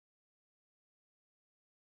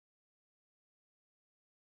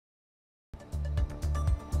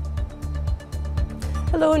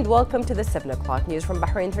Hello and welcome to the 7 o'clock news from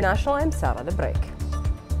Bahrain International. I'm Sarah Lebreak.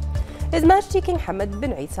 His Majesty King Hamad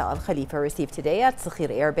bin Isa Al Khalifa received today at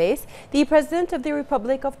Sakhir Air Base the President of the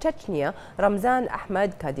Republic of Chechnya, Ramzan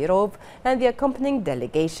Ahmad Kadyrov, and the accompanying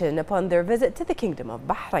delegation upon their visit to the Kingdom of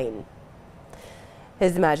Bahrain.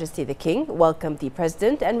 His Majesty the King welcomed the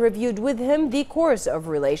President and reviewed with him the course of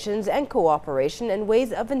relations and cooperation and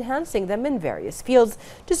ways of enhancing them in various fields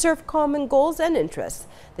to serve common goals and interests.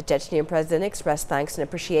 The Chechnyan President expressed thanks and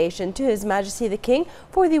appreciation to His Majesty the King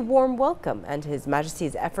for the warm welcome and His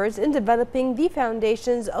Majesty's efforts in developing the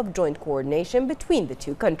foundations of joint coordination between the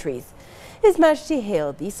two countries. His Majesty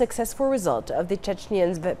hailed the successful result of the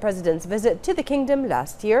Chechnyan President's visit to the kingdom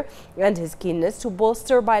last year and his keenness to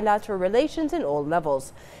bolster bilateral relations in all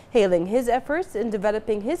levels, hailing his efforts in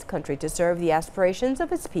developing his country to serve the aspirations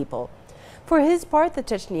of its people. For his part, the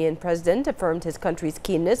Chechnyan President affirmed his country's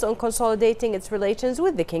keenness on consolidating its relations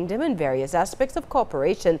with the kingdom in various aspects of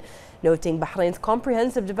cooperation, noting Bahrain's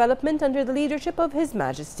comprehensive development under the leadership of His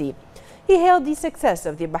Majesty. He hailed the success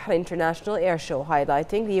of the Bahrain International Air Show,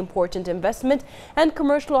 highlighting the important investment and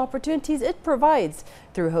commercial opportunities it provides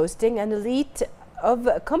through hosting an elite of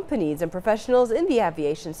companies and professionals in the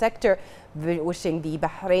aviation sector, wishing the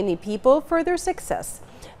Bahraini people further success.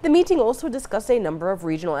 The meeting also discussed a number of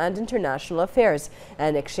regional and international affairs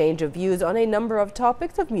and exchange of views on a number of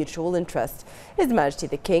topics of mutual interest. His Majesty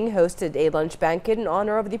the King hosted a lunch banquet in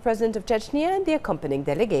honor of the President of Chechnya and the accompanying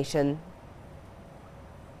delegation.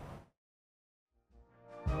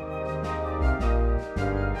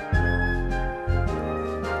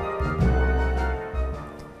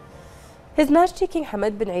 His Majesty King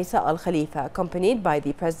Hamad bin Isa Al Khalifa, accompanied by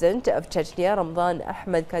the President of Chechnya, Ramzan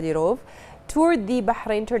Ahmad Kadyrov, toured the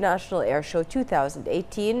Bahrain International Air Show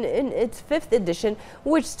 2018 in its fifth edition,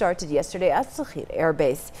 which started yesterday at Sakhir Air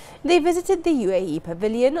Base. They visited the UAE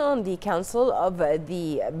Pavilion on the Council of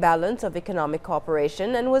the Balance of Economic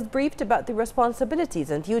Cooperation and was briefed about the responsibilities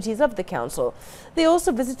and duties of the Council. They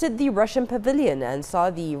also visited the Russian Pavilion and saw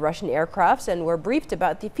the Russian aircrafts and were briefed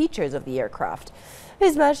about the features of the aircraft.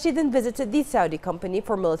 His Majesty then visited the Saudi Company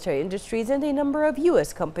for Military Industries and a number of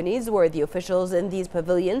U.S. companies, where the officials in these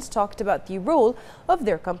pavilions talked about the role of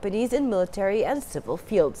their companies in military and civil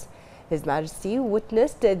fields. His Majesty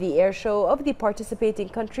witnessed the air show of the participating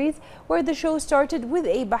countries, where the show started with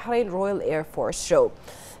a Bahrain Royal Air Force show.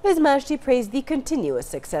 His Majesty praised the continuous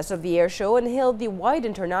success of the air show and hailed the wide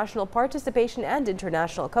international participation and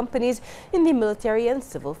international companies in the military and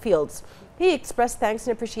civil fields. He expressed thanks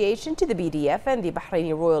and appreciation to the BDF and the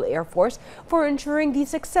Bahraini Royal Air Force for ensuring the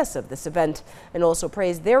success of this event, and also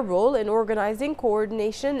praised their role in organizing,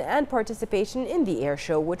 coordination and participation in the air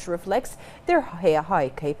show, which reflects their high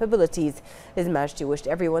capabilities. His Majesty wished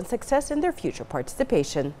everyone success in their future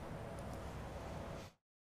participation.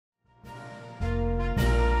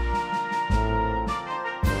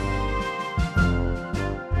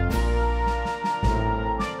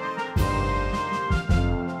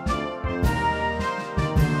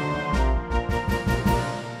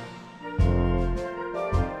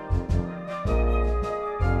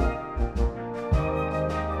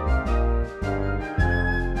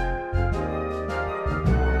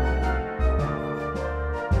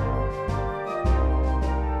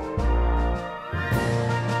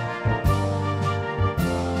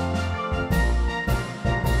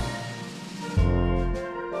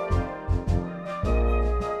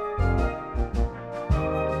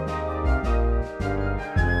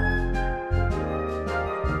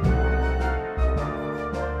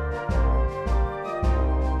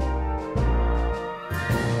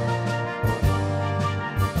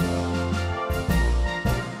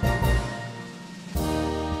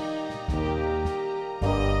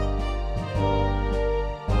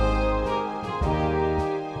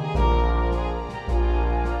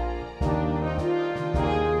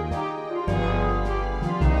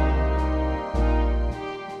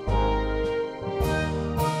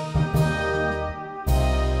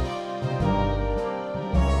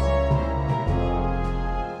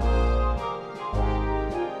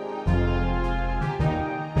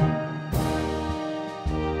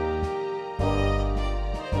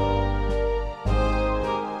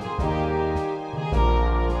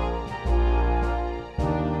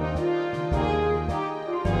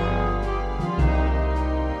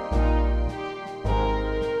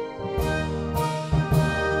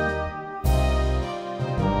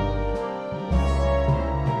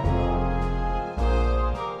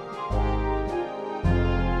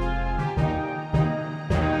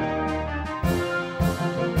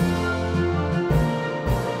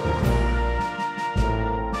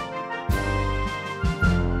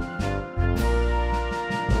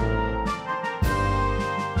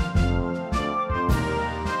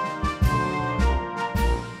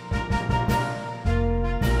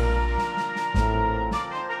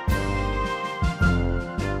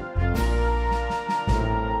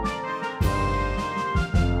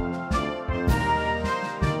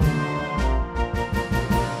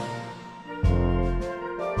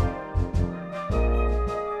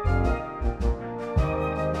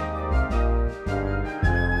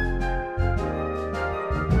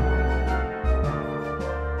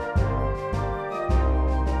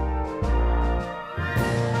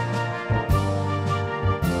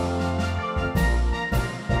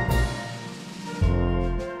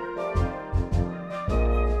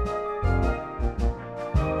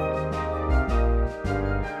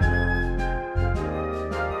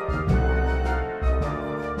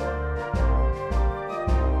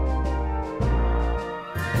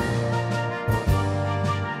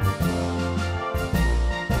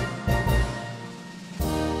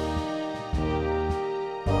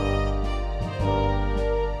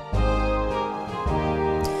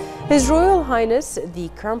 His Royal Highness, the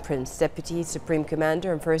Crown Prince, Deputy Supreme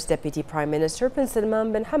Commander and First Deputy Prime Minister Prince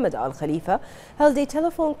Salman bin Hamad Al Khalifa held a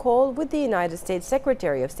telephone call with the United States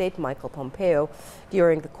Secretary of State Michael Pompeo.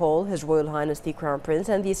 During the call, His Royal Highness the Crown Prince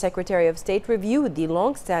and the Secretary of State reviewed the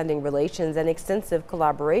long-standing relations and extensive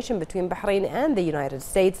collaboration between Bahrain and the United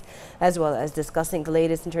States, as well as discussing the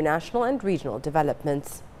latest international and regional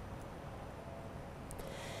developments.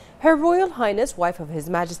 Her Royal Highness, wife of His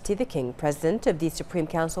Majesty the King, President of the Supreme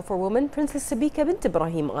Council for Women, Princess Sabika bint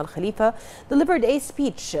Ibrahim Al Khalifa, delivered a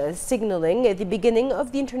speech signaling the beginning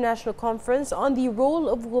of the international conference on the role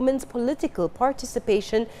of women's political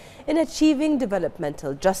participation in achieving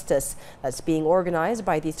developmental justice. That's being organized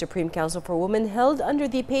by the Supreme Council for Women, held under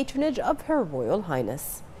the patronage of Her Royal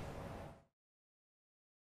Highness.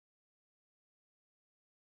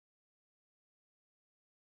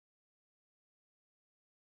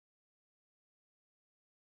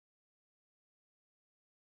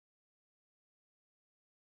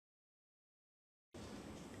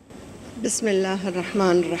 بسم الله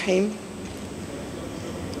الرحمن الرحيم.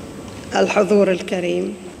 الحضور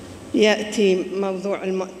الكريم، يأتي موضوع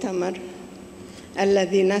المؤتمر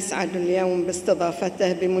الذي نسعد اليوم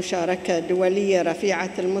باستضافته بمشاركة دولية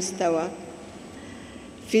رفيعة المستوى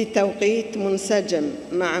في توقيت منسجم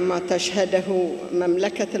مع ما تشهده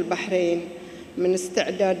مملكة البحرين من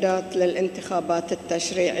استعدادات للانتخابات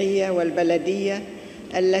التشريعية والبلدية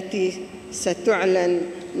التي ستعلن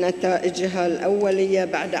نتائجها الأولية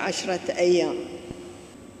بعد 10 أيام.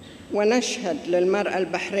 ونشهد للمرأة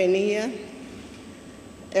البحرينية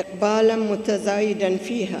إقبالاً متزايداً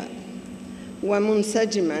فيها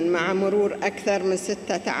ومنسجماً مع مرور أكثر من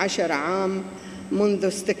 16 عام منذ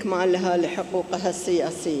استكمالها لحقوقها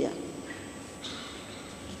السياسية،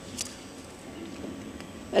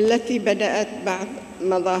 التي بدأت بعض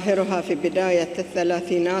مظاهرها في بداية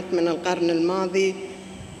الثلاثينات من القرن الماضي،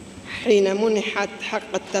 حين منحت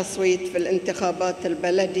حق التصويت في الانتخابات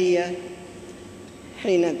البلدية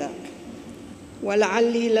حينذاك.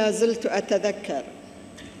 ولعلي لا زلت أتذكر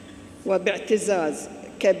وباعتزاز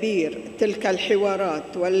كبير تلك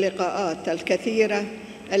الحوارات واللقاءات الكثيرة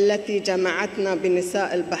التي جمعتنا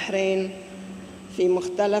بنساء البحرين في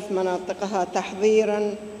مختلف مناطقها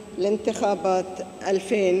تحضيراً لانتخابات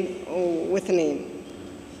 2002،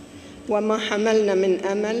 وما حملنا من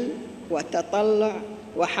أمل وتطلع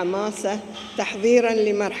وحماسة تحضيراً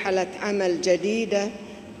لمرحلة عمل جديدة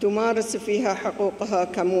تمارس فيها حقوقها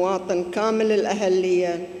كمواطن كامل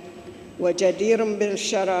الأهلية وجدير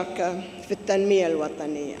بالشراكة في التنمية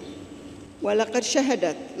الوطنية. ولقد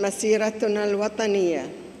شهدت مسيرتنا الوطنية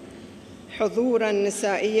حضوراً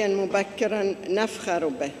نسائياً مبكراً نفخر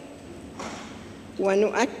به،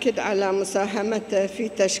 ونؤكد على مساهمته في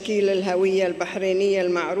تشكيل الهوية البحرينية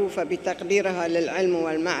المعروفة بتقديرها للعلم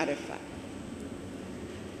والمعرفة،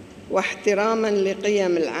 واحتراماً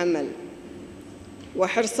لقيم العمل،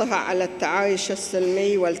 وحرصها على التعايش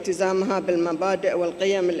السلمي والتزامها بالمبادئ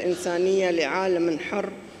والقيم الإنسانية لعالم حر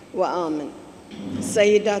وآمن.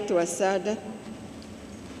 السيدات والسادة،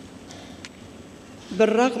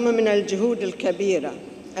 بالرغم من الجهود الكبيرة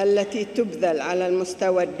التي تبذل على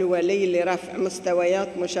المستوى الدولي لرفع مستويات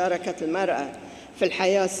مشاركة المرأة في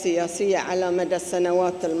الحياة السياسية على مدى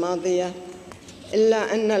السنوات الماضية،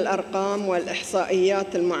 إلا أن الأرقام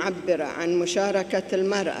والإحصائيات المعبرة عن مشاركة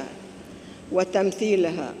المرأة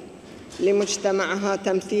وتمثيلها لمجتمعها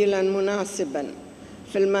تمثيلاً مناسباً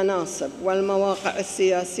في المناصب والمواقع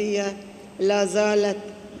السياسية لا زالت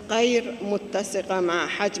غير متسقة مع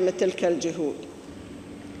حجم تلك الجهود،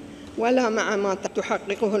 ولا مع ما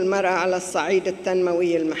تحققه المرأة على الصعيد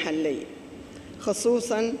التنموي المحلي،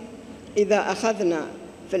 خصوصاً إذا أخذنا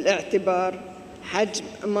في الاعتبار حجم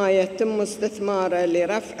ما يتم استثماره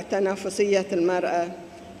لرفع تنافسية المرأة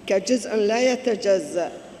كجزء لا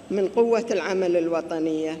يتجزأ من قوة العمل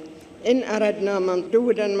الوطنية، إن أردنا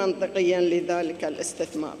مردوداً منطقياً لذلك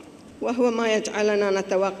الاستثمار، وهو ما يجعلنا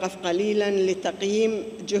نتوقف قليلاً لتقييم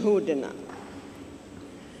جهودنا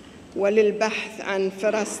وللبحث عن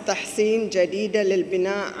فرص تحسين جديدة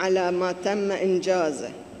للبناء على ما تم إنجازه.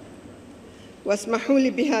 واسمحوا لي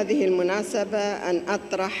بهذه المناسبة أن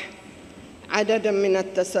أطرح عدداً من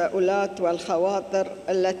التساؤلات والخواطر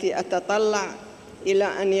التي أتطلع إلى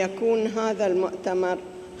أن يكون هذا المؤتمر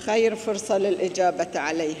خير فرصة للإجابة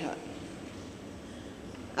عليها.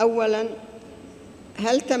 أولاً،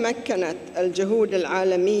 هل تمكنت الجهود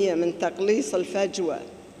العالمية من تقليص الفجوة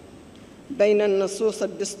بين النصوص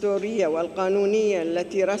الدستورية والقانونية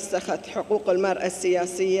التي رسخت حقوق المرأة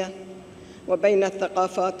السياسية وبين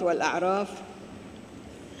الثقافات والأعراف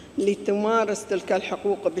لتمارس تلك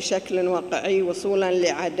الحقوق بشكل واقعي وصولاً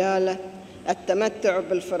لعدالة التمتع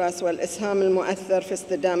بالفرص والإسهام المؤثر في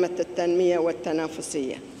استدامة التنمية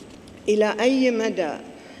والتنافسية. إلى أي مدى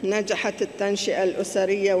نجحت التنشئة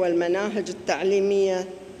الأسرية والمناهج التعليمية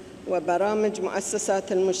وبرامج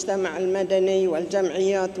مؤسسات المجتمع المدني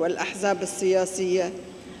والجمعيات والأحزاب السياسية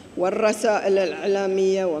والرسائل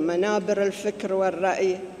الإعلامية ومنابر الفكر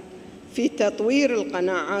والرأي في تطوير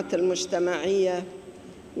القناعات المجتمعية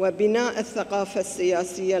وبناء الثقافة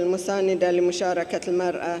السياسية المساندة لمشاركة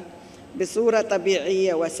المرأة بصورة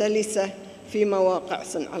طبيعية وسلسة في مواقع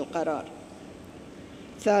صنع القرار؟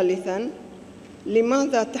 ثالثاً،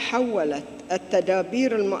 لماذا تحولت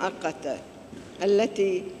التدابير المؤقتة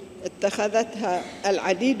التي اتخذتها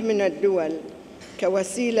العديد من الدول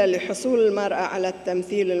كوسيلة لحصول المرأة على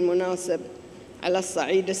التمثيل المناسب على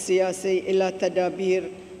الصعيد السياسي إلى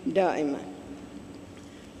تدابير دائمة؟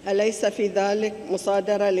 أليس في ذلك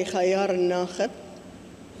مصادرة لخيار الناخب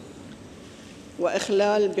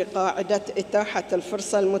وإخلال بقاعدة إتاحة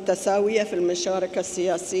الفرصة المتساوية في المشاركة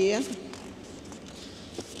السياسية؟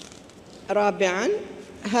 رابعاً،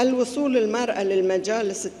 هل وصول المرأة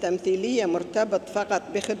للمجالس التمثيلية مرتبط فقط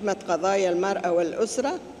بخدمة قضايا المرأة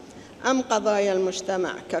والأسرة أم قضايا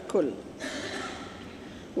المجتمع ككل؟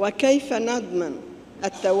 وكيف نضمن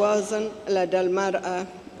التوازن لدى المرأة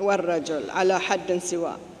والرجل على حد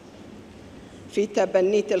سواء في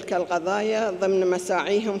تبني تلك القضايا ضمن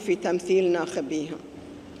مساعيهم في تمثيل ناخبيهم؟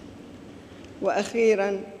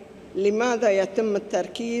 وأخيراً، لماذا يتم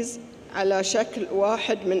التركيز على شكل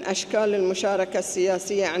واحد من أشكال المشاركة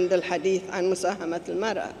السياسية عند الحديث عن مساهمة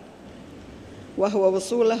المرأة، وهو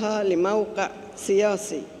وصولها لموقع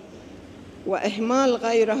سياسي، وإهمال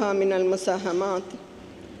غيرها من المساهمات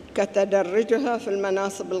كتدرجها في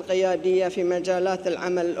المناصب القيادية في مجالات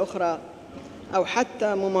العمل الأخرى أو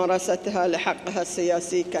حتى ممارستها لحقها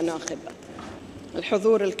السياسي كناخبة؟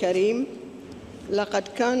 الحضور الكريم، لقد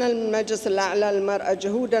كان المجلس الأعلى للمرأة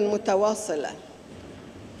جهوداً متواصلة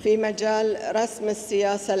في مجال رسم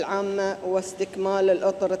السياسة العامة واستكمال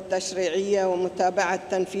الأطر التشريعية ومتابعة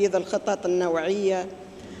تنفيذ الخطط النوعية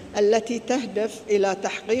التي تهدف إلى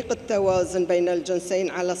تحقيق التوازن بين الجنسين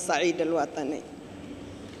على الصعيد الوطني.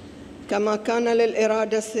 كما كان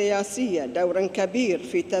للإرادة السياسية دور كبير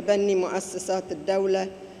في تبني مؤسسات الدولة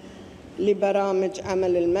لبرامج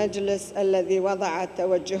عمل المجلس الذي وضع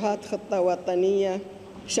توجهات خطة وطنية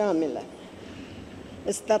شاملة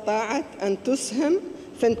استطاعت أن تسهم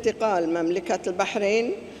في انتقال مملكة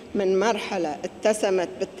البحرين من مرحلة اتسمت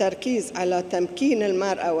بالتركيز على تمكين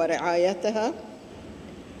المرأة ورعايتها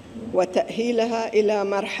وتأهيلها إلى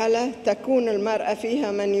مرحلة تكون المرأة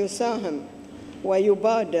فيها من يساهم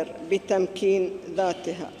ويبادر بتمكين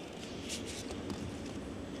ذاتها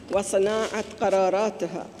وصناعة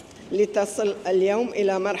قراراتها، لتصل اليوم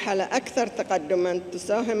إلى مرحلة أكثر تقدماً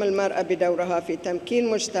تساهم المرأة بدورها في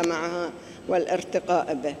تمكين مجتمعها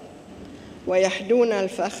والارتقاء به. ويحدون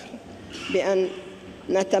الفخر بأن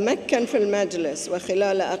نتمكن في المجلس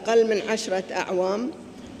وخلال أقل من 10 أعوام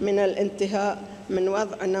من الانتهاء من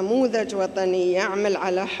وضع نموذج وطني يعمل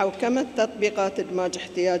على حوكمة تطبيقات إدماج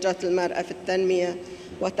احتياجات المرأة في التنمية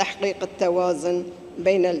وتحقيق التوازن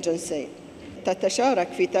بين الجنسين. تتشارك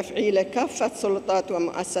في تفعيل كافة سلطات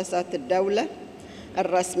ومؤسسات الدولة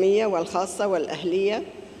الرسمية والخاصة والأهلية،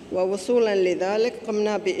 ووصولاً لذلك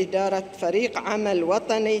قمنا بإدارة فريق عمل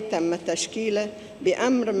وطني تم تشكيله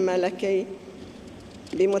بأمر ملكي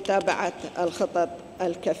بمتابعة الخطط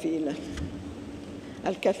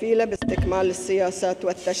الكفيلة باستكمال السياسات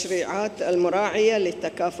والتشريعات المراعية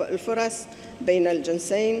لتكافؤ الفرص بين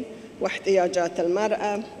الجنسين واحتياجات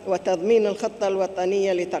المرأة، وتضمين الخطة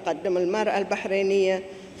الوطنية لتقدم المرأة البحرينية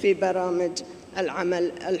في برامج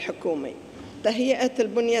العمل الحكومي. تهيئة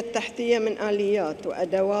البنية التحتية من آليات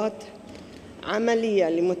وأدوات عملية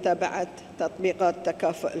لمتابعة تطبيقات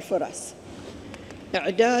تكافؤ الفرص.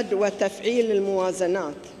 إعداد وتفعيل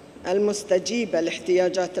الموازنات المستجيبة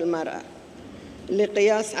لاحتياجات المرأة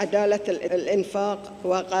لقياس عدالة الإنفاق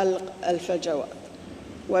وغلق الفجوات.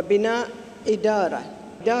 وبناء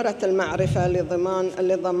إدارة المعرفة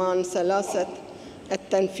لضمان سلاسة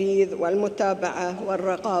التنفيذ والمتابعة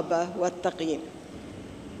والرقابة والتقييم.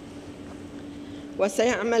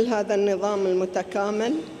 وسيعمل هذا النظام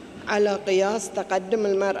المتكامل على قياس تقدم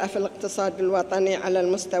المرأة في الاقتصاد الوطني على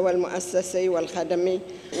المستوى المؤسسي والخدمي،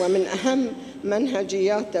 ومن أهم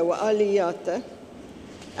منهجياته وآلياته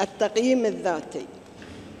التقييم الذاتي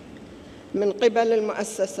من قبل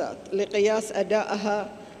المؤسسات لقياس أدائها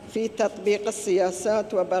في تطبيق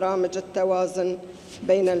السياسات وبرامج التوازن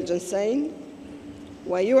بين الجنسين،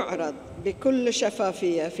 ويعرض بكل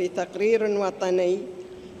شفافية في تقرير وطني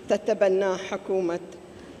تتبناه حكومة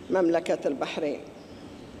مملكة البحرين.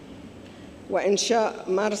 وإنشاء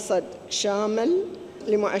مرصد شامل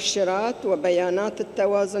لمؤشرات وبيانات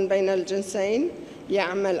التوازن بين الجنسين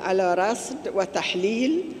يعمل على رصد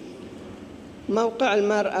وتحليل موقع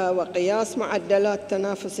المرأة وقياس معدلات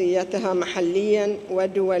تنافسيتها محلياً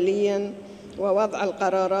ودولياً ووضع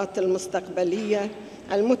القرارات المستقبلية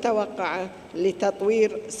المتوقعة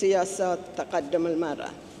لتطوير سياسات تقدم المرأة.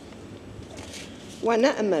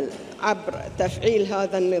 ونأمل عبر تفعيل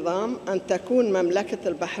هذا النظام أن تكون مملكة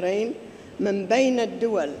البحرين من بين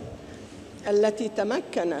الدول التي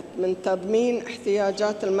تمكنت من تضمين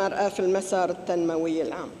احتياجات المرأة في المسار التنموي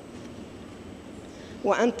العام،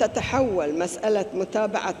 وأن تتحول مسألة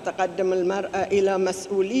متابعة تقدم المرأة إلى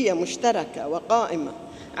مسؤولية مشتركة وقائمة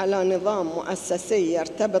على نظام مؤسسي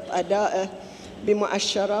يرتبط أداؤه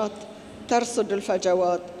بمؤشرات ترصد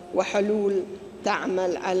الفجوات وحلول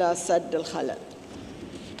تعمل على سد الخلل.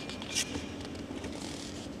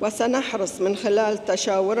 وسنحرص من خلال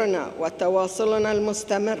تشاورنا وتواصلنا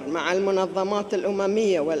المستمر مع المنظمات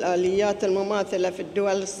الأممية والآليات المماثلة في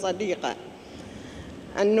الدول الصديقة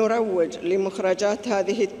أن نروج لمخرجات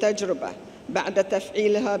هذه التجربة بعد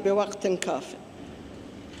تفعيلها بوقت كاف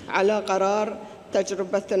على قرار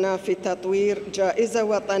تجربتنا في تطوير جائزة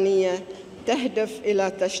وطنية تهدف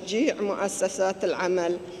إلى تشجيع مؤسسات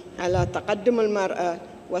العمل على تقدم المرأة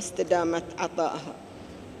واستدامة عطائها.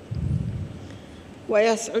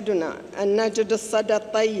 ويسعدنا أن نجد الصدى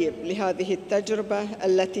الطيب لهذه التجربة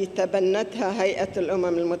التي تبنتها هيئة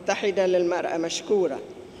الأمم المتحدة للمرأة مشكورة،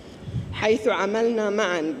 حيث عملنا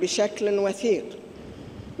معاً بشكل وثيق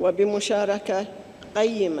وبمشاركة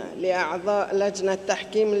قيمة لأعضاء لجنة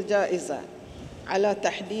تحكيم الجائزة على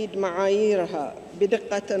تحديد معاييرها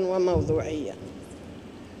بدقة وموضوعية،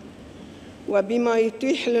 وبما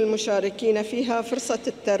يتيح للمشاركين فيها فرصة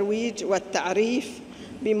الترويج والتعريف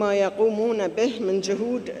بما يقومون به من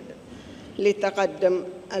جهود لتقدم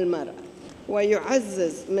المرأة،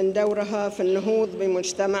 ويعزز من دورها في النهوض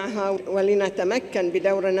بمجتمعها، ولنتمكن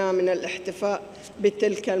بدورنا من الاحتفاء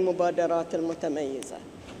بتلك المبادرات المتميزة.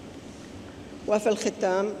 وفي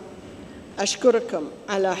الختام أشكركم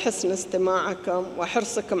على حسن استماعكم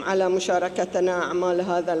وحرصكم على مشاركتنا أعمال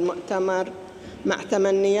هذا المؤتمر، مع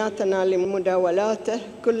تمنياتنا لمداولاته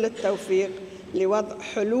كل التوفيق لوضع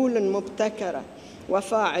حلول مبتكرة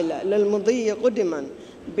وفاعلة للمضي قدماً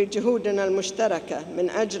بجهودنا المشتركة من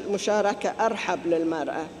أجل مشاركة أرحب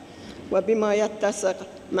للمرأة، وبما يتسق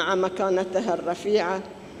مع مكانتها الرفيعة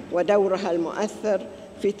ودورها المؤثر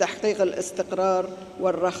في تحقيق الاستقرار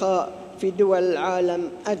والرخاء في دول العالم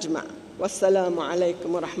أجمع. والسلام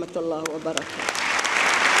عليكم ورحمة الله وبركاته.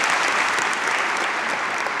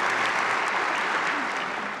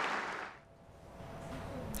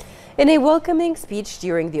 In a welcoming speech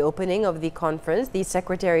during the opening of the conference, the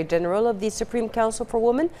Secretary General of the Supreme Council for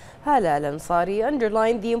Women, Hala Al-Ansari,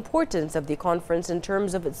 underlined the importance of the conference in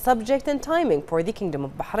terms of its subject and timing for the Kingdom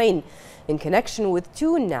of Bahrain, in connection with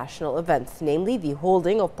two national events, namely the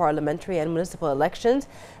holding of parliamentary and municipal elections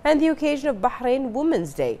and the occasion of Bahrain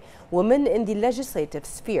Women's Day, Women in the Legislative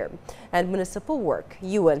Sphere, and Municipal Work.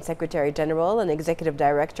 UN Secretary General and Executive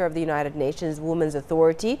Director of the United Nations Women's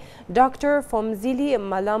Authority, Dr. Fomzili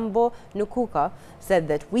Malambo Nukuka, said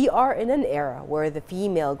that we are in an era where the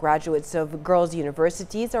female graduates of girls'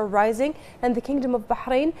 universities are rising, and the Kingdom of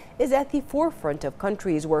Bahrain is at the forefront of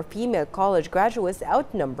countries where female college graduates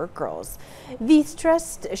outnumber girls. She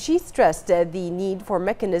stressed the need for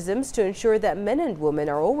mechanisms to ensure that men and women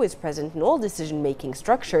are always present in all decision-making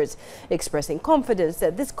structures, expressing confidence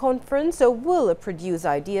that this conference will produce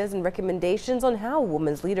ideas and recommendations on how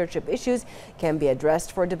women's leadership issues can be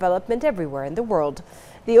addressed for development everywhere in the world.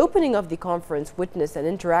 The opening of the conference witnessed an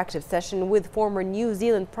interactive session with former New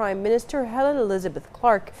Zealand Prime Minister Helen Elizabeth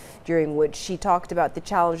Clark, during which she talked about the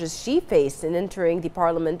challenges she faced in entering the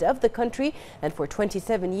parliament of the country and for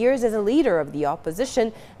 27 years as a leader of the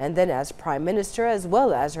opposition and then as Prime Minister, as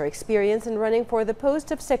well as her experience in running for the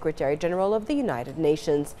post of Secretary General of the United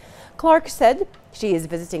Nations. Clark said she is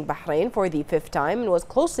visiting Bahrain for the 5th time and was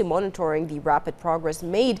closely monitoring the rapid progress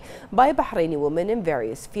made by Bahraini women in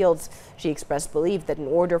various fields. She expressed belief that in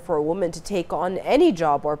order for a woman to take on any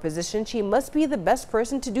job or position, she must be the best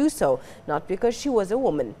person to do so, not because she was a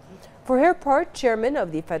woman. For her part, Chairman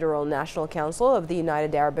of the Federal National Council of the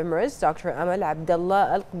United Arab Emirates, Dr. Amal Abdullah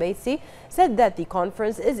Al-Qubaisi, said that the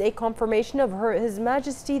conference is a confirmation of His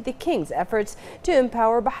Majesty the King's efforts to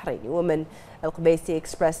empower Bahraini women. Al-Qubaisi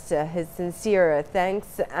expressed his sincere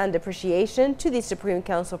thanks and appreciation to the Supreme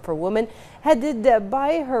Council for Women, headed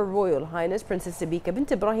by Her Royal Highness Princess Sabika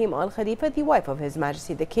bint Ibrahim Al Khalifa, the wife of His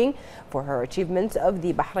Majesty the King, for her achievements of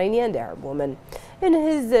the Bahraini and Arab women. In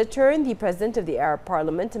his turn, the President of the Arab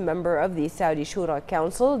Parliament, a member of the Saudi Shura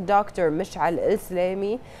Council, Dr. Mish'al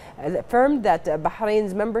Al-Islami, affirmed that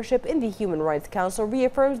Bahrain's membership in the Human Rights Council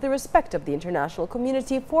reaffirms the respect of the international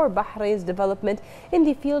community for Bahrain's development in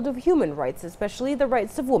the field of human rights, especially the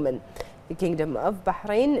rights of women. The Kingdom of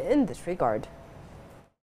Bahrain in this regard.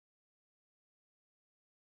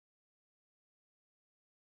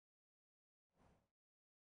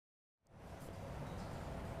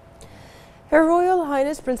 Her Royal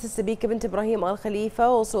Highness Princess Sabika bint Ibrahim Al Khalifa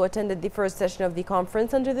also attended the first session of the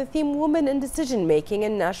conference under the theme Women in Decision Making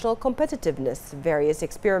and National Competitiveness, various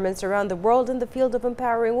experiments around the world in the field of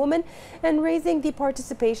empowering women and raising the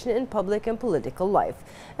participation in public and political life.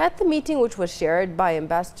 At the meeting, which was chaired by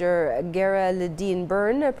Ambassador Geraldine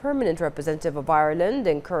Byrne, a permanent representative of Ireland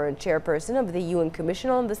and current chairperson of the UN Commission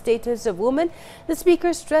on the Status of Women, the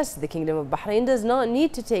speaker stressed the Kingdom of Bahrain does not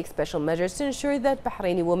need to take special measures to ensure that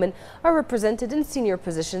Bahraini women are represented in senior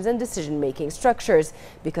positions and decision-making structures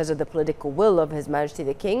because of the political will of His Majesty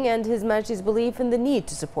the King and His Majesty's belief in the need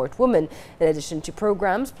to support women, in addition to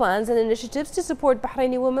programs, plans and initiatives to support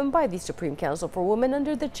Bahraini women by the Supreme Council for Women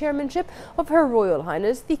under the chairmanship of Her Royal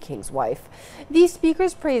Highness the King's wife. These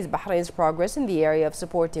speakers praised Bahrain's progress in the area of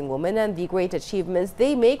supporting women and the great achievements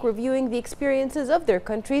they make, reviewing the experiences of their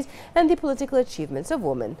countries and the political achievements of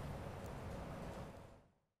women.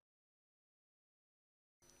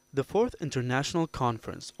 The Fourth International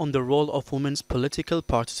Conference on the Role of Women's Political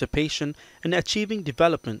Participation in Achieving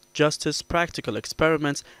Development, Justice, Practical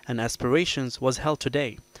Experiments and Aspirations was held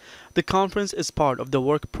today. The conference is part of the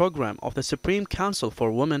work program of the Supreme Council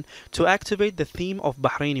for Women to activate the theme of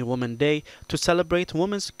Bahraini Women Day to celebrate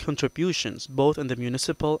women's contributions both in the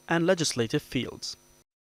municipal and legislative fields.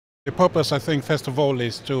 The purpose, I think, first of all,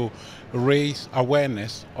 is to raise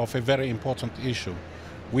awareness of a very important issue.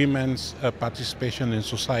 Women's participation in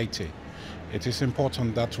society. It is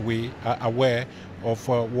important that we are aware of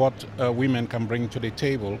what women can bring to the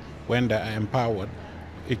table when they are empowered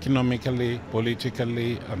economically,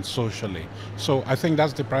 politically and socially. So I think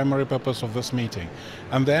that's the primary purpose of this meeting.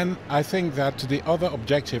 And then I think that the other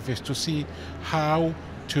objective is to see how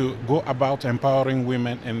to go about empowering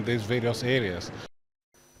women in these various areas.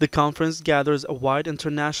 The conference gathers a wide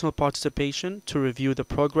international participation to review the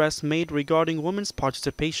progress made regarding women's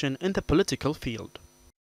participation in the political field.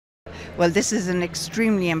 Well, this is an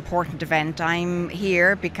extremely important event. I'm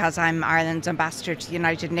here because I'm Ireland's ambassador to the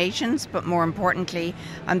United Nations, but more importantly,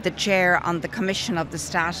 I'm the chair on the Commission of the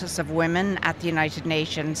Status of Women at the United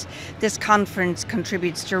Nations. This conference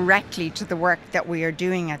contributes directly to the work that we are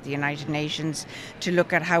doing at the United Nations to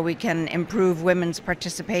look at how we can improve women's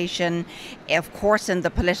participation, of course, in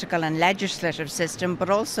the political and legislative system,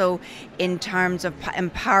 but also in terms of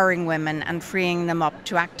empowering women and freeing them up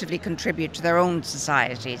to actively contribute to their own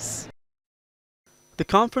societies. The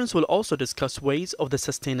conference will also discuss ways of the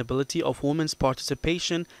sustainability of women's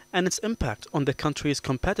participation and its impact on the country's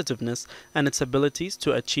competitiveness and its abilities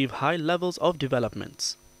to achieve high levels of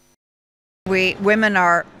development. Women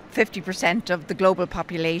are 50% of the global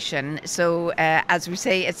population, so as we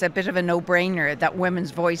say, it's a bit of a no-brainer that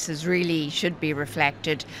women's voices really should be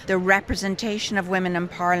reflected. The representation of women in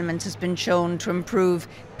Parliament has been shown to improve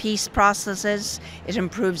peace processes, it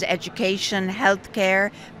improves education,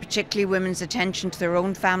 healthcare, particularly women's attention to their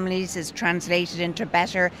own families is translated into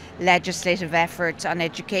better legislative efforts on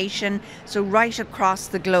education. So right across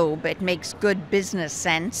the globe, it makes good business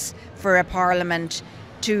sense for a Parliament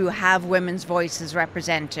to have women's voices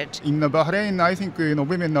represented. In Bahrain, I think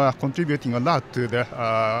women are contributing a lot to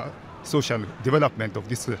the social development of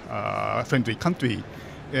this friendly country.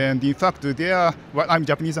 And in fact, I'm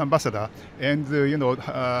Japanese ambassador, and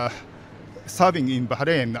serving in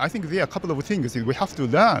Bahrain, I think there are a couple of things we have to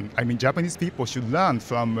learn. I mean, Japanese people should learn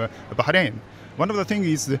from Bahrain. One of the things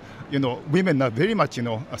is, women are very much,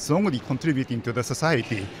 strongly contributing to the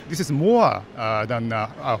society. This is more than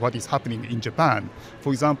what is happening in Japan.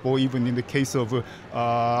 For example, even in the case of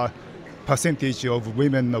percentage of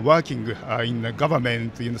women working in the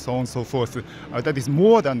government, so on and so forth, that is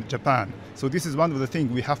more than Japan. So this is one of the things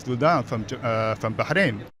we have to learn from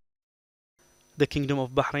Bahrain. The Kingdom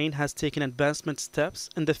of Bahrain has taken advancement steps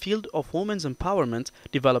in the field of women's empowerment,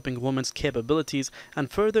 developing women's capabilities and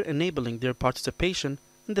further enabling their participation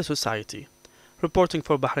in the society. Reporting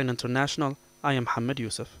for Bahrain International, I am Mohammed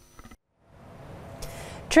Yusuf.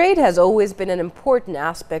 Trade has always been an important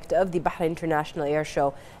aspect of the Bahrain International Air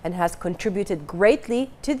Show and has contributed greatly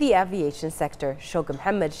to the aviation sector. Shouq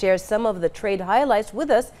Mohammed shares some of the trade highlights with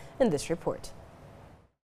us in this report.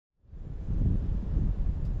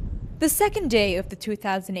 The second day of the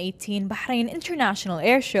 2018 Bahrain International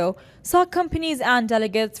Air Show saw companies and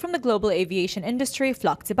delegates from the global aviation industry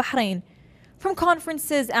flock to Bahrain. From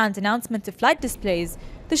conferences and announcement to flight displays,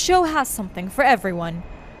 the show has something for everyone.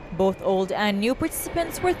 Both old and new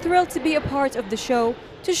participants were thrilled to be a part of the show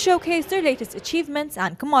to showcase their latest achievements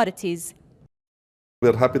and commodities.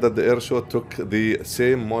 We're happy that the air show took the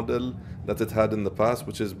same model that it had in the past,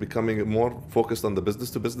 which is becoming more focused on the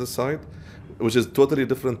business-to-business side, which is totally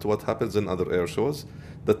different to what happens in other air shows.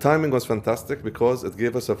 The timing was fantastic because it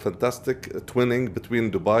gave us a fantastic twinning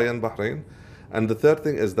between Dubai and Bahrain. And the third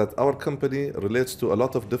thing is that our company relates to a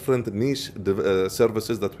lot of different niche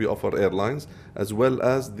services that we offer airlines, as well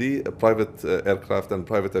as the private aircraft and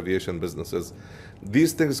private aviation businesses.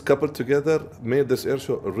 These things coupled together made this air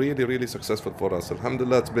show really, really successful for us.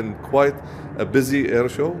 Alhamdulillah, it's been quite a busy air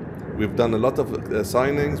show. We've done a lot of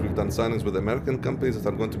signings. We've done signings with American companies that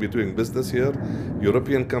are going to be doing business here,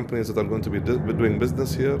 European companies that are going to be doing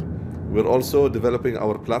business here. We're also developing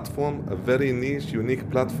our platform, a very niche, unique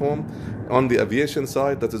platform on the aviation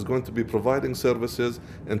side that is going to be providing services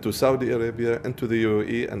into Saudi Arabia, into the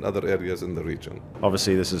UAE and other areas in the region.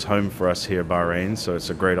 Obviously this is home for us here, Bahrain, so it's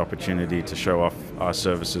a great opportunity to show off our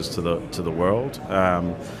services to the world.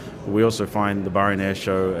 We also find the Bahrain Air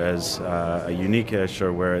Show as a unique air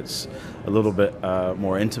show where it's a little bit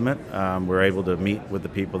more intimate. We're able to meet with the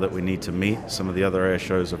people that we need to meet. Some of the other air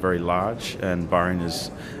shows are very large, and Bahrain is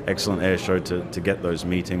an excellent air show to get those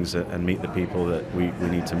meetings and meet the people that we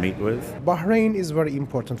need to meet with. Bahrain is very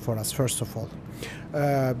important for us, first of all,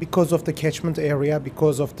 because of the catchment area,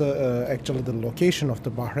 because of the actually the location of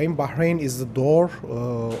the Bahrain. Bahrain is the door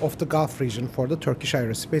of the Gulf region for the Turkish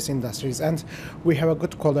aerospace industries, and we have a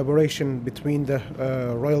good collaboration between the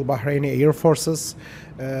Royal Bahraini Air Forces,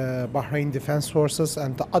 Bahrain Defense Forces,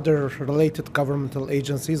 and the other related governmental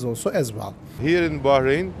agencies also as well. Here in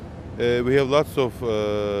Bahrain, we have lots of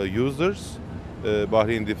users,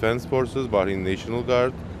 Bahrain Defense Forces, Bahrain National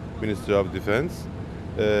Guard, Ministry of Defense,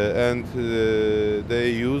 and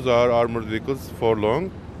they use our armored vehicles for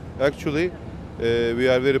long. Actually, we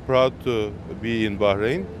are very proud to be in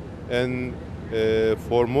Bahrain, and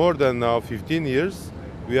for more than now 15 years,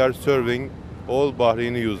 we are serving all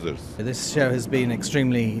Bahraini users. This show has been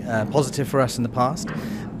extremely positive for us in the past.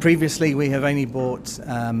 Previously we have only bought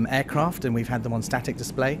aircraft and we've had them on static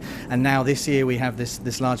display, and now this year we have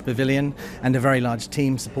this large pavilion and a very large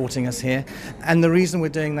team supporting us here. And the reason we're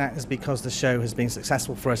doing that is because the show has been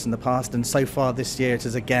successful for us in the past, and so far this year it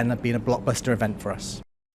has again been a blockbuster event for us.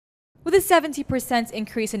 With a 70%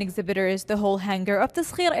 increase in exhibitors, the whole hangar of the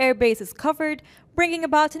Sakhir Air Base is covered, bringing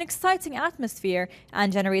about an exciting atmosphere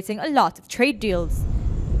and generating a lot of trade deals.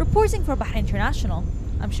 Reporting for Bahrain International,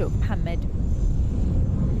 I'm Shouq Mohammed.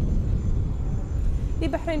 The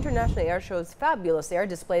Bahrain International Air Show's fabulous air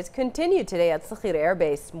displays continue today at Sakhir Air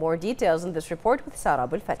Base. More details in this report with Sarah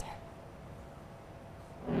Bulletin.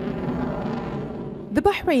 The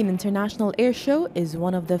Bahrain International Air Show is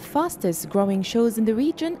one of the fastest growing shows in the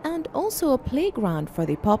region and also a playground for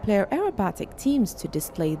the popular aerobatic teams to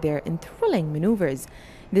display their enthralling maneuvers.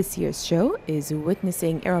 This year's show is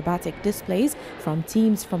witnessing aerobatic displays from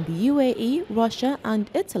teams from the UAE, Russia and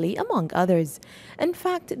Italy, among others. In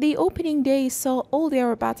fact, the opening day saw all the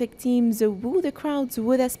aerobatic teams woo the crowds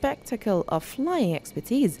with a spectacle of flying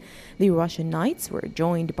expertise. The Russian Knights were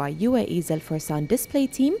joined by UAE's El Fursan display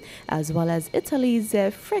team, as well as Italy's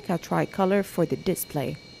Freka tricolor for the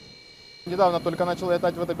display. Недавно только начал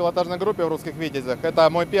летать в этой пилотажной группе в русских «Витязях». Это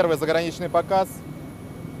мой первый заграничный показ.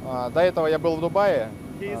 До этого я был в Дубае.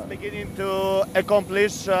 He is beginning to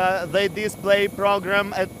accomplish the display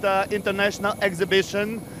program at the international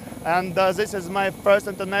exhibition, and this is my first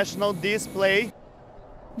international display.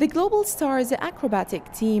 The Global Stars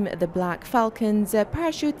acrobatic team, the Black Falcons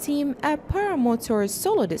parachute team, a paramotor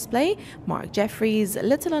solo display, Mark Jeffrey's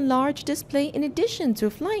Little and Large display, in addition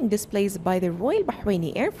to flying displays by the Royal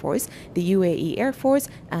Bahraini Air Force, the UAE Air Force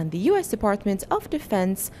and the US Department of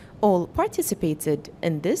Defense, all participated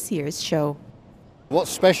in this year's show. What's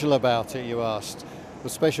special about it, you asked? The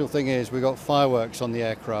special thing is we got fireworks on the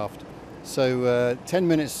aircraft. So 10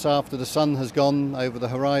 minutes after the sun has gone over the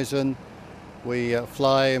horizon, we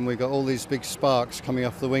fly and we've got all these big sparks coming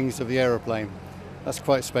off the wings of the aeroplane. That's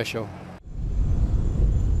quite special.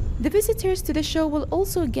 The visitors to the show will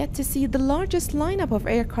also get to see the largest lineup of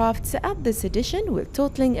aircrafts at this edition, with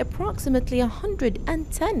totaling approximately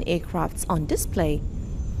 110 aircrafts on display.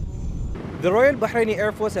 The Royal Bahraini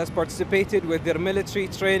Air Force has participated with their military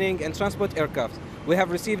training and transport aircraft. We have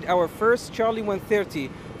received our first Charlie 130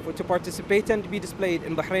 to participate and be displayed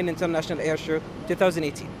in Bahrain International Air Show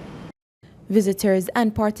 2018. Visitors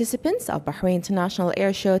and participants of Bahrain International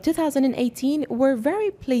Air Show 2018 were very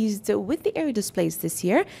pleased with the air displays this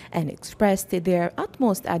year and expressed their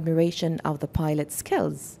utmost admiration of the pilot's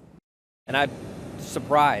skills. And I'm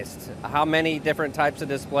surprised how many different types of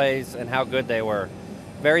displays and how good they were.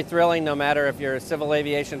 Very thrilling, no matter if you're a civil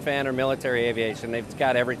aviation fan or military aviation. They've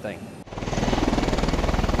got everything.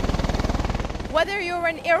 Whether you're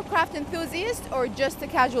an aircraft enthusiast or just a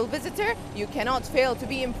casual visitor, you cannot fail to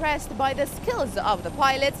be impressed by the skills of the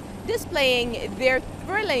pilots displaying their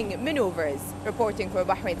thrilling maneuvers. Reporting for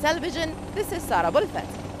Bahrain Television, this is Sarah Bulletin.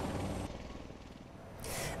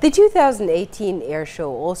 The 2018 Air Show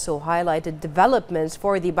also highlighted developments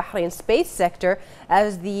for the Bahrain space sector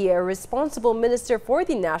as the responsible minister for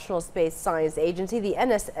the National Space Science Agency, the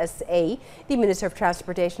NSSA, the Minister of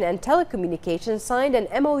Transportation and Telecommunications signed an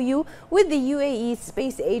MOU with the UAE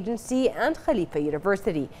Space Agency and Khalifa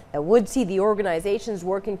University that would see the organizations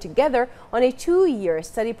working together on a 2-year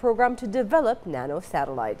study program to develop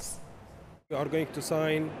nanosatellites. We are going to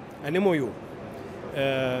sign an MOU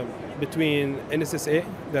between NSSA,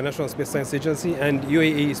 the National Space Science Agency, and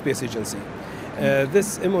UAE Space Agency.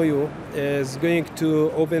 This MOU is going to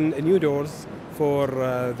open new doors for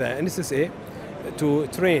the NSSA to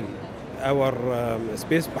train our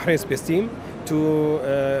Bahrain space team to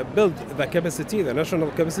build the capacity, the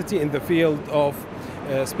national capacity in the field of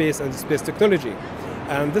space and space technology.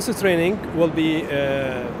 And this training will be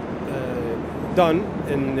done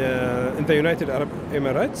in the United Arab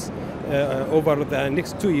Emirates over the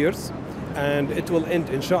next 2 years, and it will end,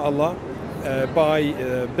 inshallah, by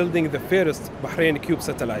building the first Bahrain Cube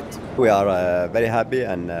satellite. We are very happy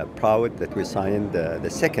and proud that we signed the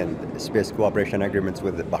second space cooperation agreements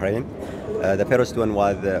with Bahrain. The first one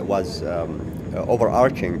was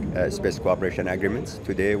overarching space cooperation agreements.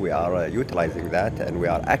 Today we are utilizing that and we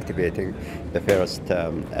are activating the first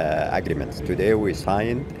agreements. Today we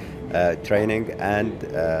signed training and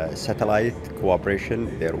satellite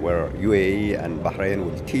cooperation. There were UAE and Bahrain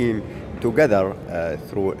will team together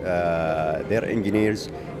through their engineers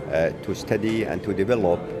to study and to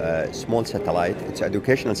develop a small satellite. It's an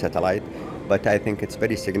educational satellite, but I think it's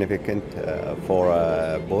very significant for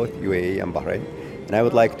both UAE and Bahrain. And I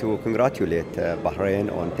would like to congratulate Bahrain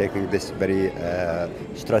on taking this very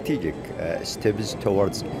strategic steps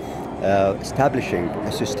towards establishing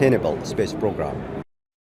a sustainable space program.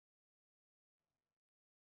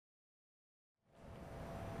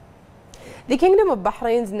 The Kingdom of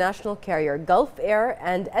Bahrain's national carrier Gulf Air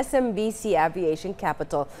and SMBC Aviation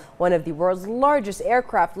Capital, one of the world's largest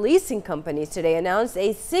aircraft leasing companies, today announced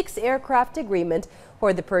a 6-aircraft agreement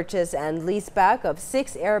for the purchase and leaseback of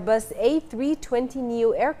 6 Airbus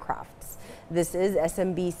A320neo aircrafts. This is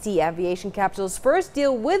SMBC Aviation Capital's first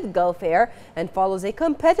deal with Gulf Air and follows a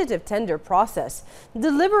competitive tender process.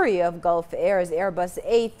 Delivery of Gulf Air's Airbus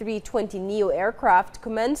A320neo aircraft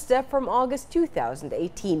commenced from August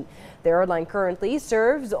 2018. The airline currently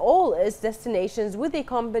serves all its destinations with a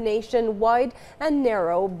combination wide and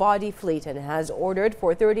narrow body fleet and has ordered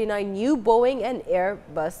for 39 new Boeing and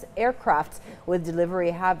Airbus aircrafts, with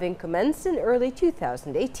delivery having commenced in early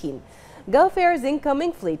 2018. Gulf Air's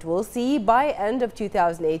incoming fleet will see by end of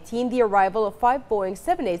 2018 the arrival of 5 Boeing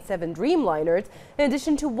 787 Dreamliners in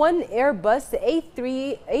addition to 1 Airbus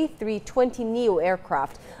A320neo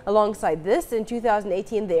aircraft. Alongside this, in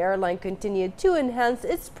 2018 the airline continued to enhance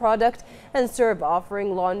its product and serve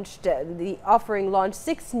launched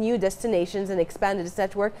 6 new destinations and expanded its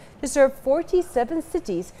network to serve 47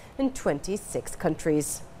 cities in 26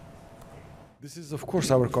 countries. This is, of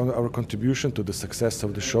course, our contribution to the success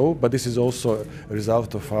of the show, but this is also a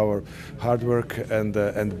result of our hard work and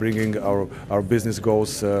bringing our business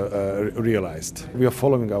goals realized. We are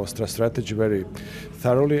following our strategy very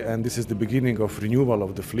thoroughly, and this is the beginning of renewal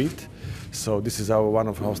of the fleet. So this is one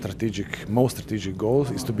of our most strategic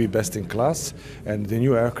goals is to be best in class, and the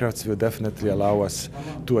new aircrafts will definitely allow us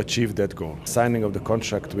to achieve that goal. Signing of the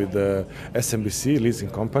contract with the SMBC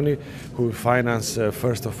leasing company, who will finance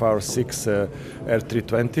first of our 6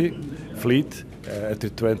 Air320 fleet,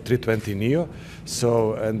 A320neo.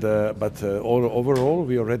 So overall,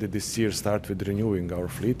 we already this year start with renewing our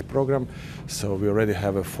fleet program. So we already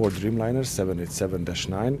have 4 Dreamliners,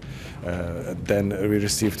 787-9. Then we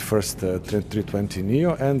received first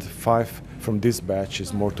 320neo, and 5 from this batch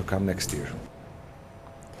is more to come next year.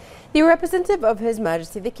 The representative of His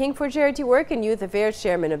Majesty the King for Charity Work and Youth Affairs,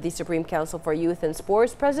 Chairman of the Supreme Council for Youth and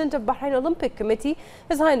Sports, President of Bahrain Olympic Committee,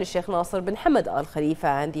 His Highness Sheikh Nasser bin Hamad Al Khalifa,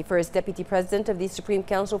 and the First Deputy President of the Supreme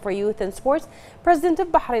Council for Youth and Sports, President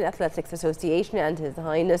of Bahrain Athletics Association, and His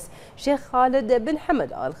Highness Sheikh Khalid bin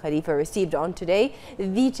Hamad Al Khalifa received on today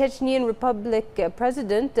the Chechnyan Republic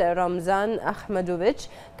President Ramzan Akhmadovich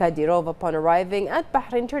Kadyrov upon arriving at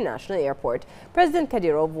Bahrain International Airport. President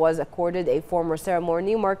Kadyrov was accorded a formal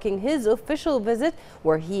ceremony marking his official visit,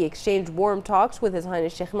 where he exchanged warm talks with His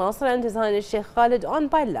Highness Sheikh Nasser and His Highness Sheikh Khalid on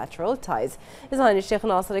bilateral ties. His Highness Sheikh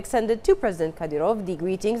Nasser extended to President Kadyrov the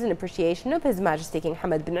greetings and appreciation of His Majesty King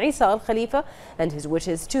Hamad bin Isa Al Khalifa and his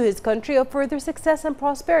wishes to his country of further success and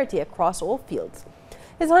prosperity across all fields.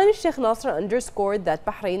 His Highness Sheikh Nasser underscored that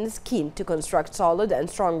Bahrain is keen to construct solid and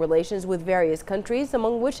strong relations with various countries,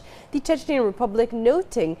 among which the Chechnyan Republic,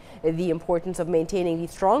 noting the importance of maintaining the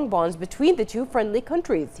strong bonds between the two friendly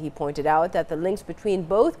countries. He pointed out that the links between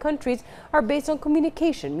both countries are based on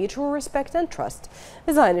communication, mutual respect and trust.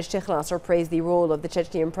 His Highness Sheikh Nasser praised the role of the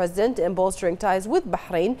Chechnyan President in bolstering ties with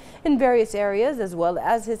Bahrain in various areas, as well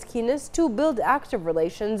as his keenness to build active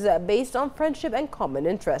relations based on friendship and common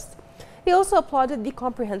interests. He also applauded the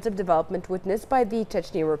comprehensive development witnessed by the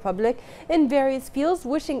Chechnyan Republic in various fields,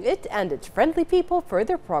 wishing it and its friendly people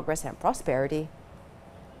further progress and prosperity.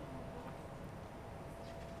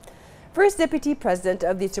 First Deputy President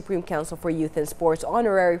of the Supreme Council for Youth and Sports,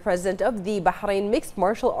 Honorary President of the Bahrain Mixed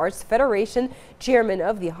Martial Arts Federation, Chairman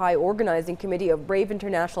of the High Organizing Committee of Brave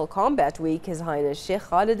International Combat Week, His Highness Sheikh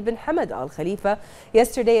Khalid bin Hamad Al Khalifa,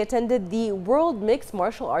 yesterday attended the World Mixed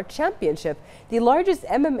Martial Arts Championship, the largest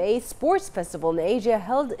MMA sports festival in Asia,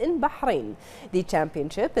 held in Bahrain. The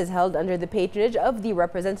championship is held under the patronage of the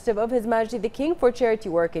representative of His Majesty the King for Charity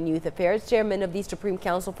Work and Youth Affairs, Chairman of the Supreme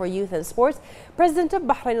Council for Youth and Sports, President of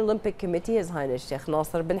Bahrain Olympic Committee, His Highness Sheikh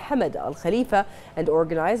Nasser bin Hamad Al Khalifa, and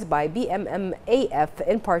organized by BMMAF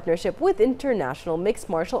in partnership with International Mixed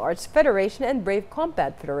Martial Arts Federation and Brave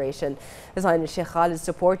Combat Federation. His Highness Sheikh Khalid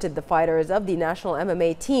supported the fighters of the national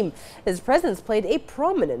MMA team. His presence played a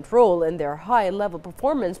prominent role in their high-level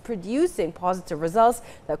performance, producing positive results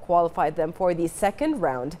that qualified them for the second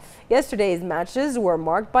round. Yesterday's matches were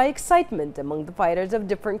marked by excitement among the fighters of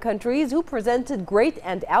different countries, who presented great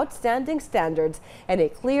and outstanding standards and a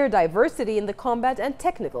clear diversity in the combat and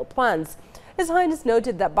technical plans. His Highness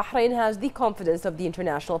noted that Bahrain has the confidence of the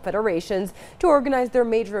international federations to organize their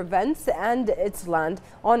major events on its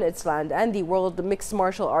land, and the World Mixed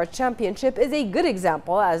Martial Arts Championship is a good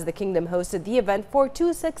example, as the kingdom hosted the event for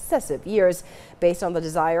 2 successive years, based on the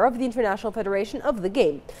desire of the International Federation of the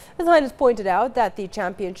game. His Highness pointed out that the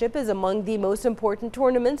championship is among the most important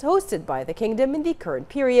tournaments hosted by the kingdom in the current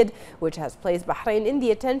period, which has placed Bahrain in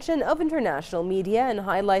the attention of international media and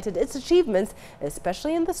highlighted its achievements,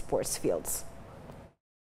 especially in the sports fields.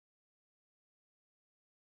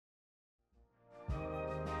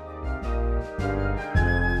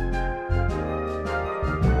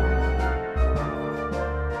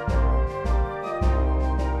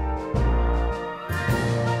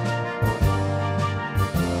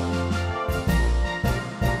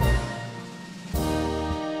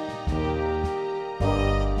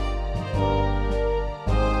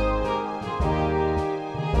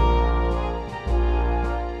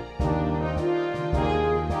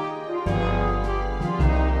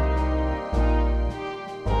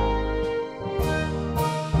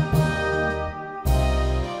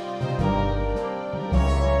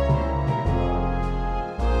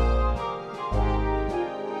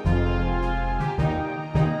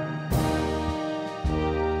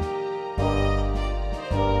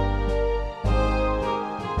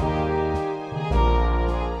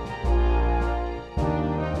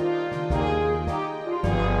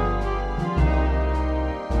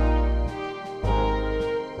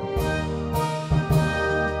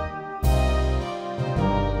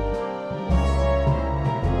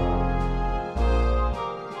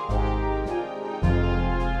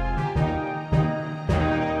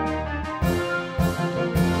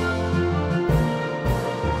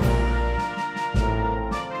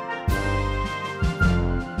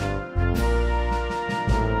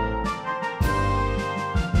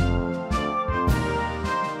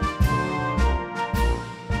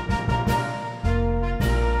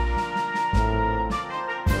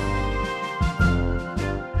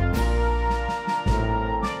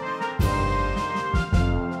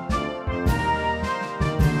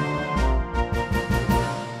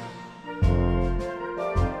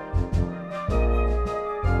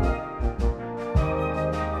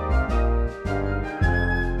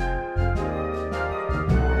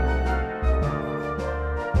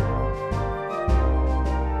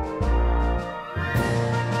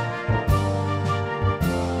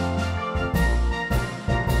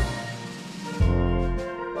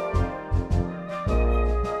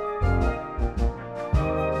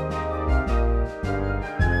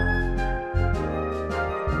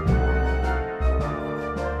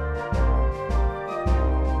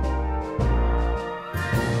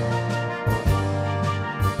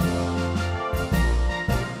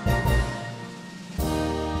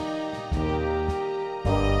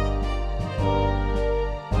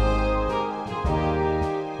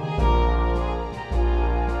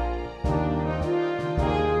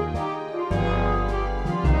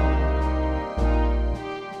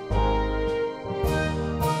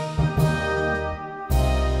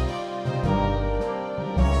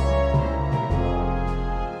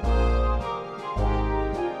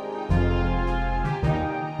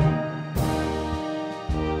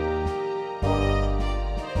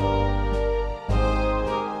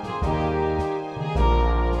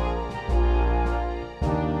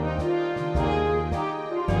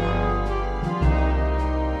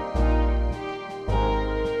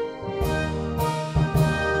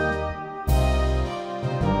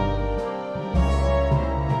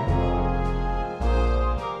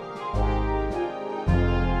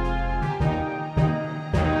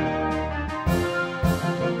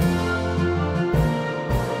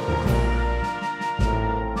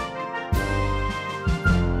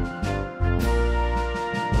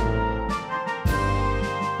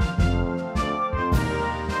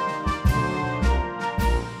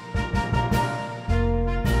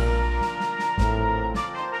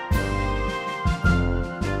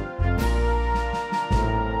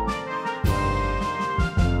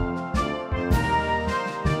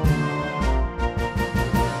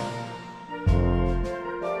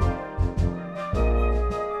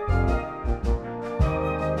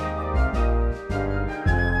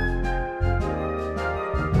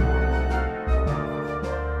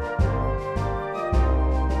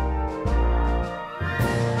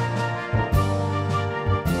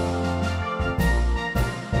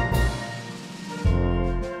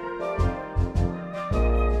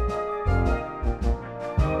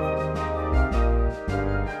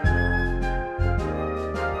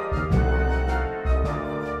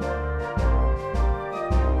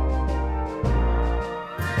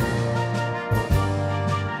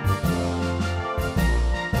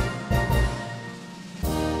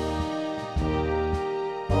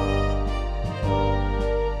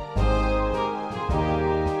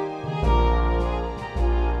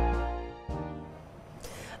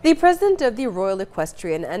 The President of the Royal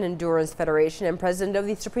Equestrian and Endurance Federation and President of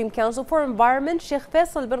the Supreme Council for Environment, Sheikh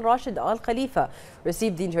Faisal bin Rashid Al Khalifa,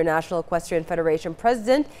 received the International Equestrian Federation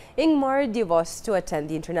President Ingmar Divos to attend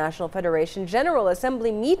the International Federation General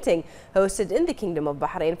Assembly meeting hosted in the Kingdom of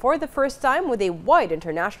Bahrain for the first time with a wide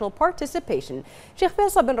international participation. Sheikh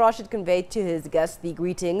Faisal bin Rashid conveyed to his guests the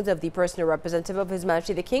greetings of the personal representative of His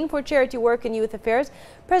Majesty the King for Charity Work and Youth Affairs,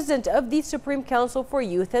 President of the Supreme Council for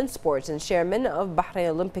Youth and Sports and Chairman of Bahrain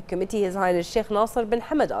Olympic Committee, His Highness Sheikh Nasser bin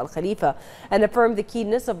Hamad Al Khalifa, and affirmed the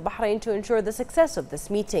keenness of Bahrain to ensure the success of this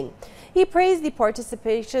meeting. He praised the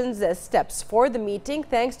participation's steps for the meeting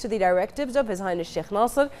thanks to the directives of His Highness Sheikh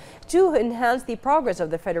Nasser to enhance the progress of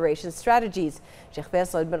the Federation's strategies. Sheikh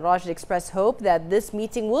Faisal bin Rashid expressed hope that this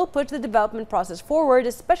meeting will put the development process forward,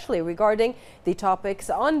 especially regarding the topics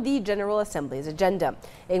on the General Assembly's agenda.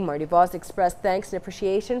 Ingmar Divos expressed thanks and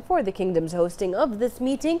appreciation for the Kingdom's hosting of this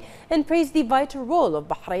meeting and praised the vital role of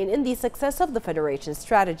Bahrain in the success of the Federation's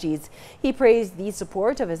strategies. He praised the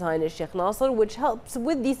support of His Highness Sheikh Nasser, which helps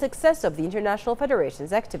with the success of the International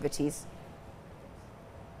Federation's activities.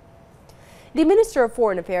 The Minister of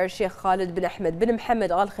Foreign Affairs, Sheikh Khalid bin Ahmed bin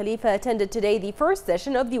Mohammed Al Khalifa, attended today the first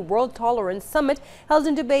session of the World Tolerance Summit held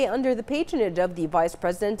in Dubai under the patronage of the Vice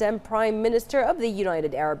President and Prime Minister of the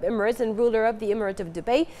United Arab Emirates and ruler of the Emirate of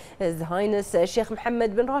Dubai, His Highness Sheikh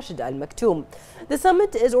Mohammed bin Rashid Al Maktoum. The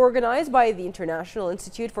summit is organized by the International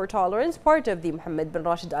Institute for Tolerance, part of the Mohammed bin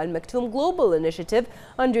Rashid Al Maktoum Global Initiative,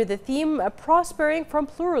 under the theme Prospering from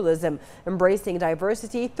Pluralism, Embracing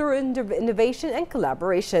Diversity through Innovation and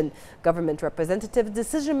Collaboration. Government representatives,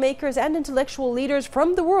 decision makers, and intellectual leaders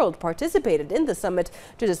from the world participated in the summit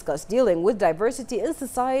to discuss dealing with diversity in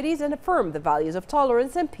societies and affirm the values of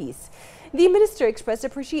tolerance and peace. The minister expressed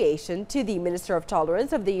appreciation to the Minister of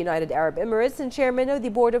Tolerance of the United Arab Emirates and Chairman of the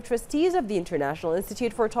Board of Trustees of the International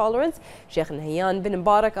Institute for Tolerance, Sheikh Nahyan bin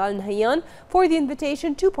Mubarak Al Nahyan, for the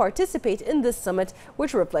invitation to participate in this summit,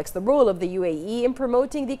 which reflects the role of the UAE in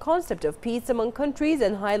promoting the concept of peace among countries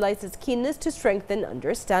and highlights its keenness to strengthen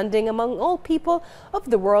understanding among all people of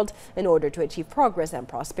the world in order to achieve progress and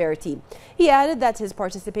prosperity. He added that his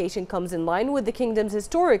participation comes in line with the Kingdom's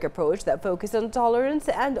historic approach that focused on tolerance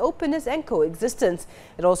and openness and coexistence.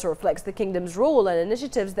 It also reflects the Kingdom's role and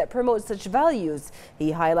initiatives that promote such values.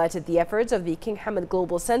 He highlighted the efforts of the King Hamad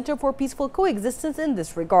Global Center for Peaceful Coexistence in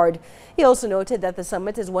this regard. He also noted that the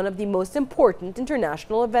summit is one of the most important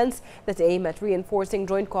international events that aim at reinforcing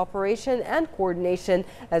joint cooperation and coordination,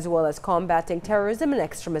 as well as combating terrorism and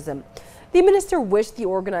extremism. The minister wished the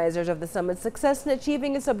organizers of the summit success in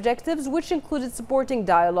achieving its objectives, which included supporting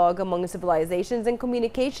dialogue among civilizations and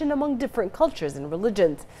communication among different cultures and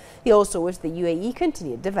religions. He also wished the UAE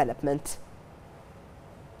continued development.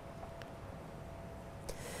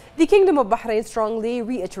 The Kingdom of Bahrain strongly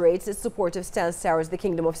reiterates its supportive stance towards the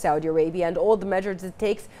Kingdom of Saudi Arabia and all the measures it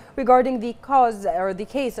takes regarding the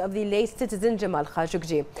case of the late citizen Jamal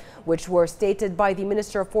Khashoggi, which were stated by the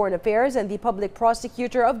Minister of Foreign Affairs and the Public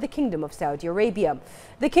Prosecutor of the Kingdom of Saudi Arabia.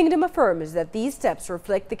 The Kingdom affirms that these steps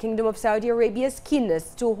reflect the Kingdom of Saudi Arabia's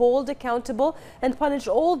keenness to hold accountable and punish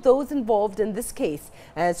all those involved in this case,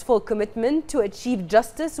 and its full commitment to achieve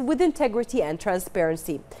justice with integrity and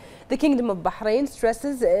transparency. The Kingdom of Bahrain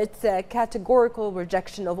stresses its categorical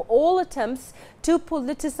rejection of all attempts to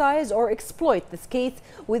politicize or exploit this case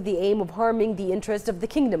with the aim of harming the interests of the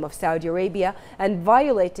Kingdom of Saudi Arabia and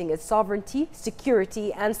violating its sovereignty,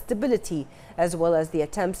 security, and stability, as well as the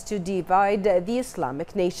attempts to divide the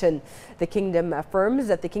Islamic nation. The Kingdom affirms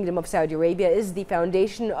that the Kingdom of Saudi Arabia is the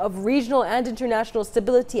foundation of regional and international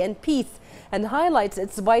stability and peace, and highlights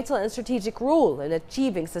its vital and strategic role in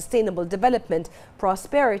achieving sustainable development,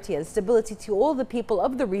 prosperity, and stability to all the people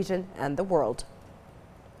of the region and the world.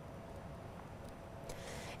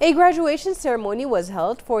 A graduation ceremony was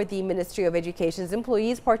held for the Ministry of Education's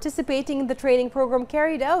employees participating in the training program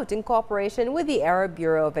carried out in cooperation with the Arab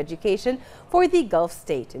Bureau of Education for the Gulf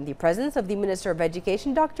State in the presence of the Minister of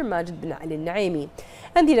Education, Dr. Majid bin Ali Naimi,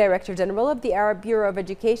 and the Director General of the Arab Bureau of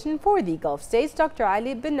Education for the Gulf States, Dr.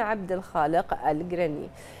 Ali bin Abd al-Khaliq al-Grani.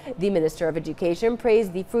 The Minister of Education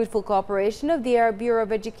praised the fruitful cooperation of the Arab Bureau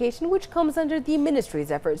of Education, which comes under the Ministry's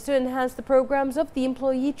efforts to enhance the programs of the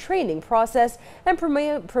employee training process and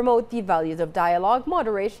promote the values of dialogue,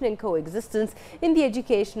 moderation, and coexistence in the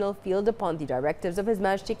educational field upon the directives of His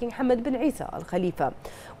Majesty King Hamad bin Isa Al Khalifa.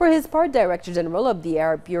 For his part, Director General of the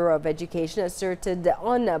Arab Bureau of Education asserted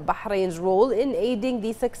on Bahrain's role in aiding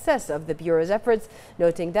the success of the Bureau's efforts,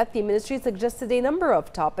 noting that the Ministry suggested a number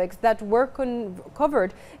of topics that were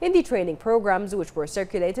covered in the training programs which were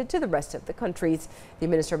circulated to the rest of the countries. The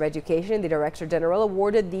Minister of Education and the Director General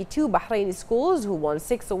awarded the 2 Bahraini schools who won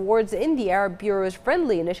 6 awards in the Arab Bureau's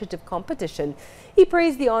Friendly Initiative competition. He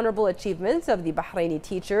praised the honorable achievements of the Bahraini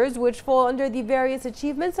teachers, which fall under the various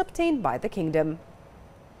achievements obtained by the kingdom.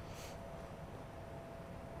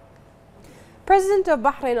 President of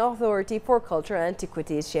Bahrain Authority for Culture and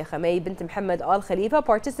Antiquities, Sheikh Hamay bint Mohammed Al Khalifa,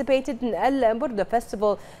 participated in Al Burda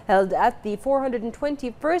Festival held at the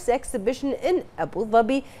 421st exhibition in Abu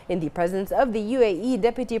Dhabi in the presence of the UAE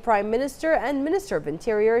Deputy Prime Minister and Minister of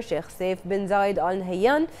Interior, Sheikh Saif bin Zayed Al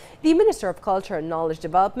Nahyan, the Minister of Culture and Knowledge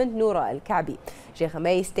Development, Noura Al Kaabi. Sheikh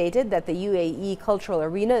Hamay stated that the UAE cultural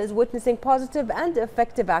arena is witnessing positive and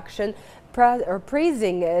effective action,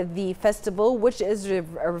 praising the festival, which is a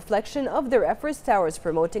reflection of their efforts towards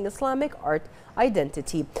promoting Islamic art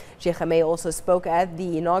identity. Sheikh Hamay also spoke at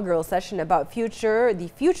the inaugural session about the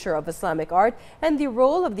future of Islamic art and the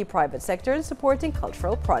role of the private sector in supporting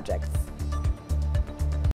cultural projects.